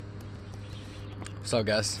What's up,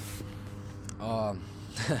 guys? Um,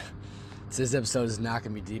 Today's episode is not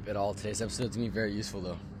going to be deep at all. Today's episode is going to be very useful,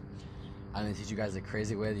 though. I'm going to teach you guys a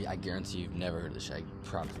crazy way that I guarantee you've never heard of this shit. I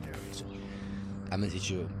promise you've never heard of this shit. I'm going to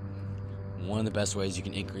teach you one of the best ways you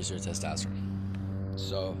can increase your testosterone.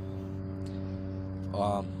 So,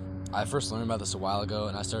 I first learned about this a while ago,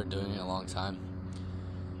 and I started doing it a long time.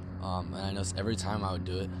 And I noticed every time I would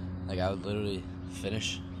do it, like, I would literally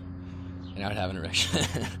finish, and I would have an erection.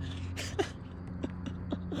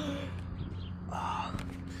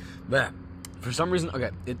 But for some reason,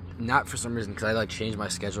 not for some reason, because I changed my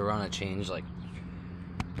schedule around. I changed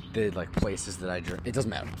the places that I drink. It doesn't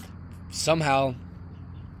matter. Somehow,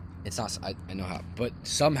 it's not. I know how, but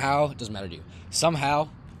somehow it doesn't matter to you. Somehow,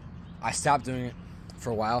 I stopped doing it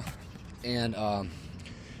for a while, and I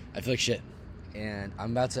feel like shit. And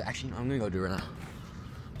I'm about to I'm gonna go do it right now.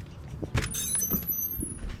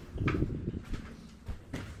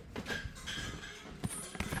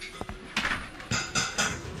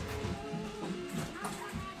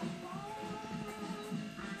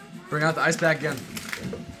 Bring out the ice pack again.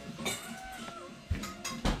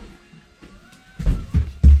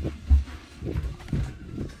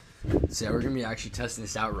 So yeah, we're going to be actually testing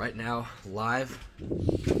this out right now, live.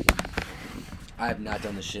 I have not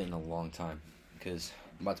done this shit in a long time, because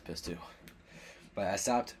I'm about to piss too. But I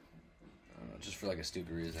stopped, just for a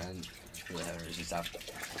stupid reason. I didn't really have a reason to stop.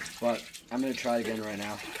 But I'm going to try it again right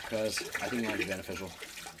now, because I think it might be beneficial.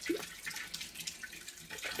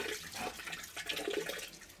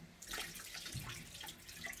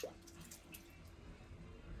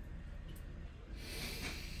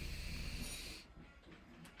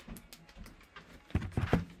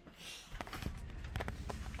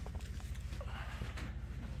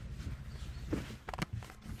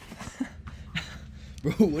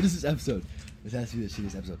 Bro, what is this episode? This has to be the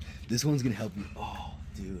shittiest episode. This one's gonna help you. Oh,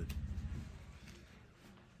 dude.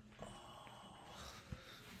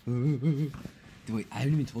 Oh. Wait, I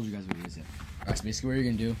haven't even told you guys what it is yet. Alright, so basically what you're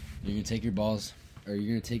gonna do, you're gonna take your balls, or you're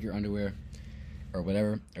gonna take your underwear, or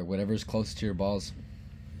whatever's closest to your balls.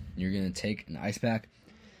 You're gonna take an ice pack,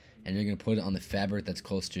 and you're gonna put it on the fabric that's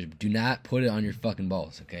close to you. Do not put it on your fucking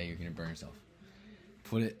balls, okay? You're gonna burn yourself.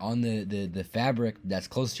 Put it on the fabric that's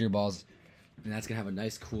close to your balls, and that's going to have a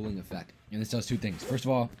nice cooling effect. And this does two things. First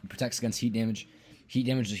of all, it protects against heat damage. Heat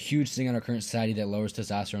damage is a huge thing in our current society that lowers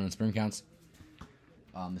testosterone and sperm counts.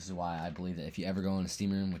 This is why I believe that if you ever go in a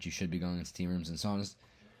steam room, which you should be going in steam rooms and saunas,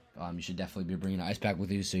 you should definitely be bringing an ice pack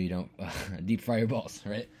with you so you don't deep fry your balls,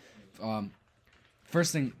 right?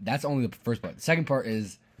 First thing, that's only the first part. The second part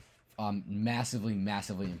is massively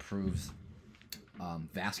improves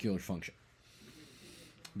vascular function.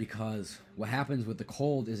 Because what happens with the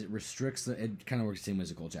cold is it restricts it kind of works the same way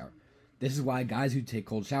as a cold shower. This is why guys who take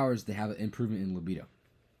cold showers, they have an improvement in libido.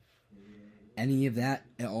 Any of that,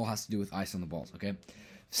 it all has to do with ice on the balls, okay?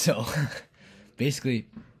 So, basically,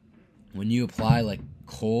 when you apply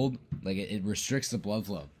cold, it restricts the blood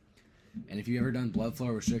flow. And if you've ever done blood flow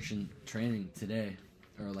restriction training today,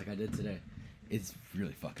 or like I did today, it's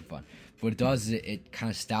really fucking fun. What it does is it kind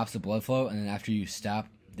of stops the blood flow, and then after you stop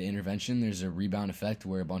the intervention, there's a rebound effect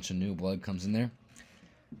where a bunch of new blood comes in there.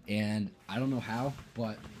 And I don't know how,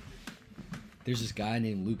 but there's this guy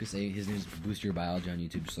named Lucas A. His name's Boost Your Biology on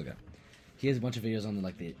YouTube. Just look up. He has a bunch of videos on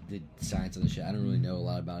the science of the shit. I don't really know a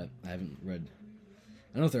lot about it. I haven't read.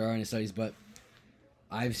 I don't know if there are any studies, but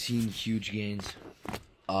I've seen huge gains.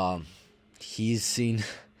 He's seen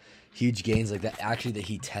huge gains like that. Actually, that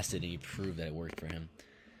he tested and he proved that it worked for him.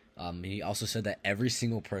 He also said that every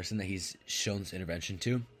single person that he's shown this intervention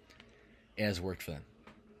to, it has worked for them,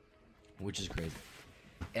 which is crazy.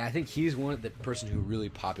 And I think he's the person who really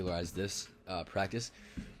popularized this practice.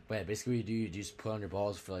 But yeah, basically what you just put on your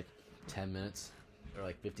balls for 10 minutes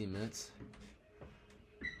or 15 minutes,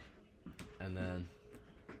 and then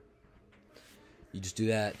you just do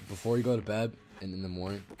that before you go to bed and in the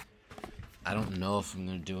morning. I don't know if I'm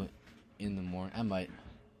gonna do it in the morning. I might.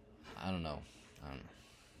 I don't know.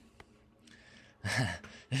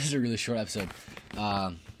 This is a really short episode.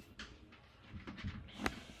 But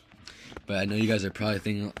I know you guys are probably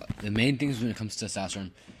thinking the main things when it comes to testosterone,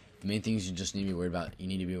 the main things you just need to be worried about. You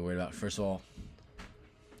need to be worried about, first of all,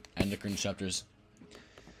 endocrine disruptors.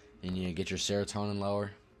 You need to get your serotonin lower.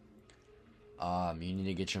 You need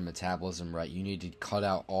to get your metabolism right. You need to cut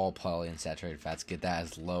out all polyunsaturated fats. Get that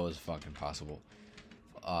as low as fucking possible.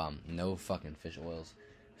 No fucking fish oils.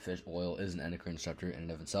 Fish oil is an endocrine disruptor in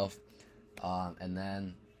and of itself. And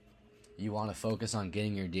then you want to focus on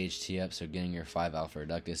getting your DHT up, so getting your 5-alpha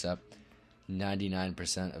reductase up.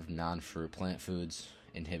 99% of non-fruit plant foods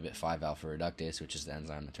inhibit 5-alpha reductase, which is the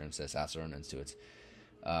enzyme that turns testosterone into its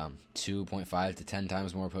 2.5 to 10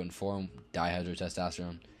 times more potent form,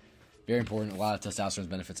 dihydrotestosterone. Very important. A lot of testosterone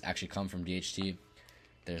benefits actually come from DHT.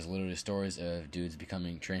 There's literally stories of dudes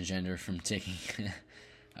becoming transgender from taking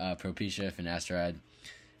Propecia, finasteride,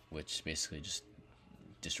 which basically just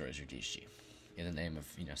destroys your DHT in the name of,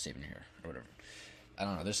 saving your hair or whatever. I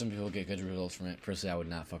don't know. There's some people who get good results from it. Personally, I would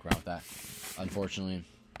not fuck around with that. Unfortunately,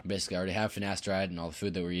 basically, I already have finasteride and all the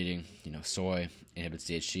food that we're eating. Soy inhibits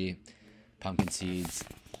DHT, pumpkin seeds.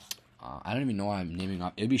 I don't even know why I'm naming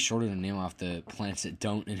off. It'd be shorter to name off the plants that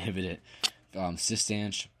don't inhibit it.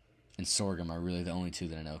 Cistanche and sorghum are really the only two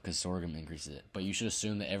that I know, because sorghum increases it. But you should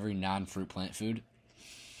assume that every non-fruit plant food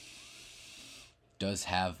does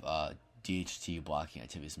have DHT blocking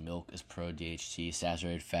activities. Milk is pro-DHT.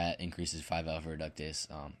 Saturated fat increases 5-alpha reductase.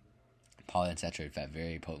 Polyunsaturated fat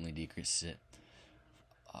very potently decreases it.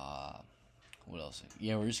 What else?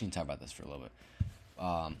 Yeah, we're just going to talk about this for a little bit.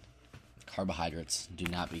 Carbohydrates. Do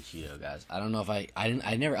not be keto, guys. I don't know if I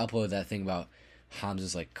never uploaded that thing about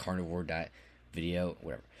Hamza's carnivore diet video,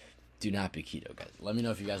 whatever. Do not be keto, guys. Let me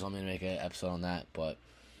know if you guys want me to make an episode on that, but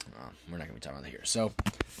we're not going to be talking about that here. So,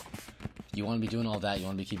 you want to be doing all that. You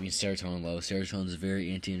want to be keeping serotonin low. Serotonin is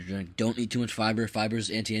very anti-androgenic. Don't eat too much fiber. Fiber is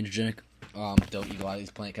anti-androgenic. Don't eat a lot of these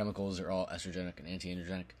plant chemicals. They're all estrogenic and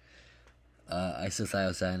anti-androgenic.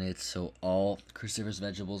 Isothiocyanates, so all cruciferous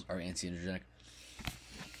vegetables are anti-androgenic.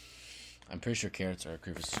 I'm pretty sure carrots are a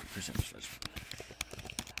cruciferous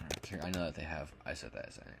vegetable. I know that they have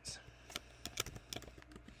isothiocyanates.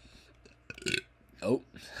 Oh,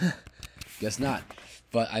 guess not.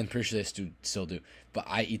 But I'm pretty sure they still do. But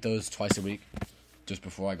I eat those twice a week just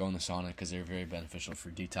before I go in the sauna because they're very beneficial for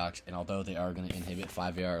detox. And although they are going to inhibit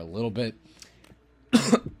 5-AR a little bit,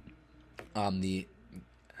 the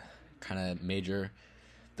kind of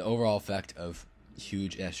the overall effect of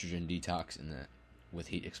huge estrogen detox with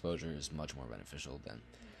heat exposure is much more beneficial than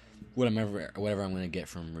whatever I'm going to get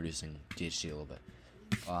from reducing DHT a little bit.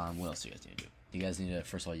 What else do you guys need to do? You guys need to,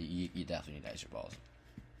 first of all, you definitely need to ice your balls.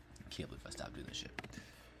 I can't believe I stopped doing this shit.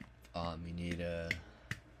 You need what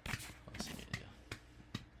else do you need to do?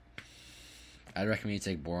 I'd recommend you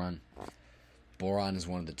take boron. Boron is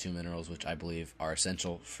one of the 2 minerals which I believe are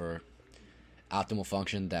essential for optimal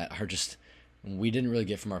function that are just we didn't really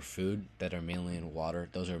get from our food that are mainly in water.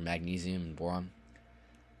 Those are magnesium and boron.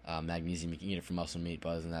 Magnesium, you can get it from muscle meat, but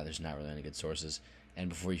other than that, there's not really any good sources. And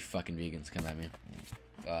before you fucking vegans come at me,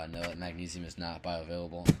 know that magnesium is not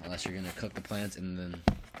bioavailable unless you're going to cook the plants, and then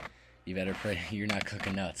you better pray you're not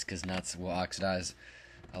cooking nuts, because nuts will oxidize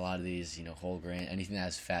a lot of these, whole grain, anything that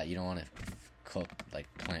has fat. You don't want to cook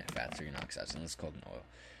plant fats, or you're going to oxidize, and it's called an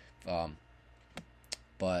oil.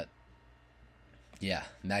 But yeah,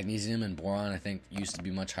 magnesium and boron I think used to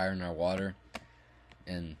be much higher in our water,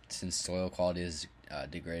 and since soil quality is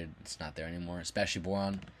degraded, it's not there anymore, especially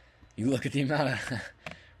boron. You look at the amount of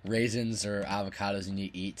raisins or avocados you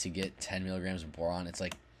need to eat to get 10 milligrams of boron, it's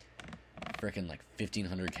freaking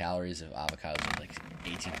 1,500 calories of avocados and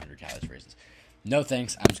 1,800 calories of raisins. No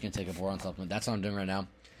thanks, I'm just going to take a boron supplement. That's what I'm doing right now.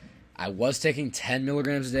 I was taking 10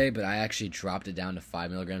 milligrams a day, but I actually dropped it down to 5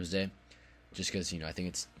 milligrams a day, just because, I think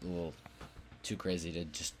it's a little too crazy to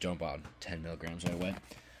just jump on 10 milligrams right away.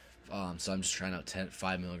 So I'm just trying out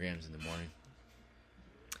 5 milligrams in the morning.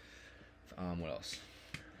 What else?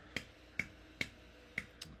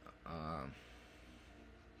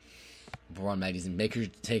 Boron, magnesium. Make sure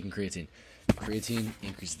you're taking creatine. Creatine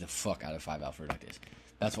increases the fuck out of 5-alpha reductase.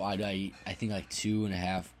 That's why I eat, I think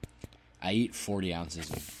 2.5. I eat 40 ounces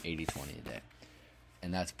of 80-20 a day.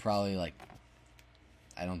 And that's probably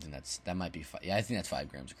I don't think that might be, yeah, I think that's 5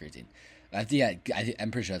 grams of creatine.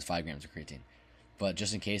 I'm pretty sure that's 5 grams of creatine. But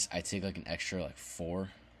just in case, I take an extra 4.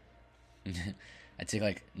 I take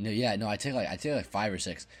I take 5 or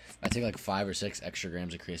 6. I take 5 or 6 extra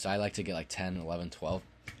grams of creatine. So I like to get 10, 11, 12.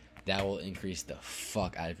 That will increase the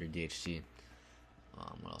fuck out of your DHT.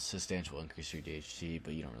 What else? Cistanche will increase your DHT,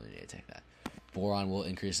 but you don't really need to take that. Boron will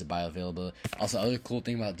increase the bioavailability. Also, other cool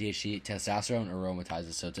thing about DHT, testosterone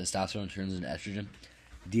aromatizes. So testosterone turns into estrogen.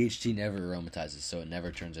 DHT never aromatizes, so it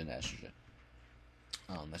never turns into estrogen.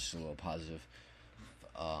 That's just a little positive.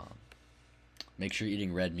 Make sure you're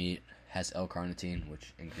eating red meat. Has L-carnitine,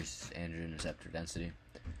 which increases androgen receptor density.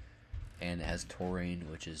 And it has taurine,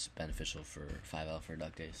 which is beneficial for 5-alpha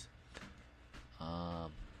reductase.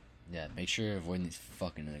 Yeah, make sure you're avoiding these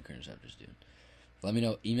fucking endocrine receptors, dude. Let me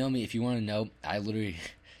know. Email me if you want to know. I literally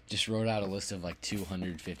just wrote out a list of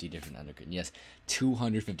 250 different endocrine. Yes,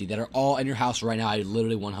 250 that are all in your house right now. I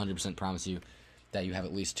literally 100% promise you that you have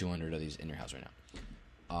at least 200 of these in your house right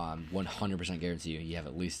now. 100% guarantee you have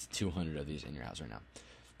at least 200 of these in your house right now.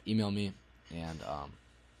 Email me, and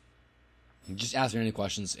Just ask me any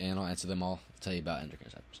questions, and I'll answer them all. I'll tell you about endocrine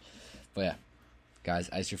disruptors. But yeah, guys,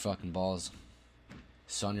 ice your fucking balls.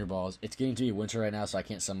 Sun your balls. It's getting to be winter right now, so I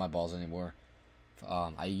can't sun my balls anymore.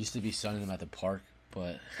 I used to be sunning them at the park,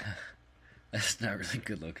 but that's not really a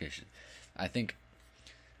good location. I don't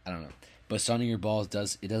know. But sunning your balls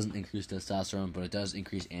doesn't increase testosterone, but it does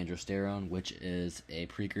increase androsterone, which is a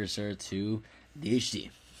precursor to DHT.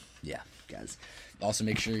 Yeah, guys. Also,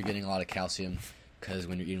 make sure you're getting a lot of calcium, because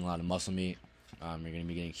when you're eating a lot of muscle meat, you're going to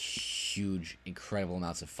be getting huge, incredible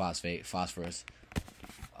amounts of phosphorus.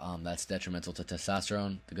 That's detrimental to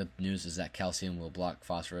testosterone. The good news is that calcium will block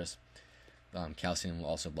phosphorus. Calcium will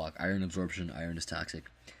also block iron absorption. Iron is toxic,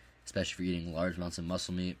 especially if you're eating large amounts of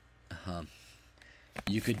muscle meat.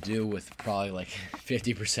 You could do with probably like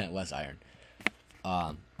 50% less iron.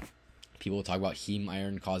 People talk about heme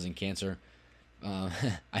iron causing cancer.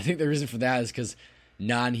 I think the reason for that is because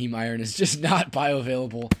non-heme iron is just not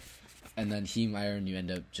bioavailable, and then heme iron, you end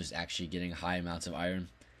up just actually getting high amounts of iron,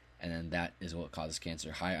 and then that is what causes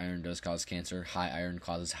cancer. High iron does cause cancer. High iron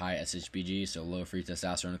causes high SHBG, so low free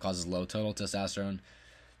testosterone. It causes low total testosterone.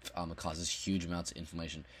 It causes huge amounts of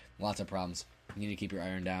inflammation. Lots of problems. You need to keep your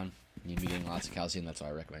iron down. You need to be getting lots of calcium. That's why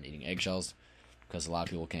I recommend eating eggshells, because a lot of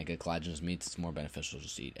people can't get collagenous meats. It's more beneficial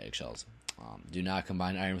just to eat eggshells. Do not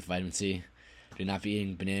combine iron with vitamin C. Do not be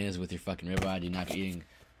eating bananas with your fucking ribeye. Do not be eating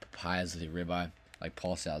papayas with your ribeye, like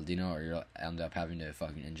Paul Saladino, or you'll end up having to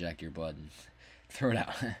fucking inject your blood and throw it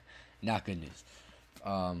out. Not good news.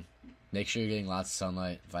 Make sure you're getting lots of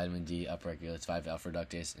sunlight. Vitamin D upregulates 5-alpha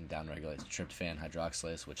reductase and downregulates tryptophan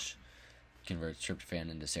hydroxylase, which converts tryptophan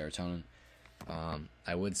into serotonin.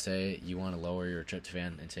 I would say you want to lower your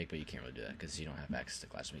tryptophan intake, but you can't really do that because you don't have access to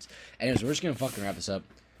collagenous meats. Anyways, we're just going to fucking wrap this up.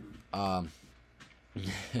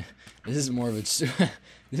 This is more of a this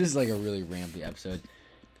is like a really rambly episode.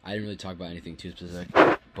 I didn't really talk about anything too specific,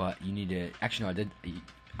 but you need to actually no, I did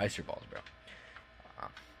ice your balls, bro.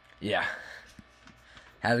 Yeah.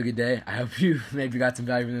 Have a good day. I hope you maybe got some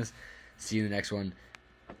value from this. See you in the next one.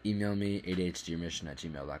 Email me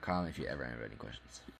adhdremission@gmail.com if you ever have any questions.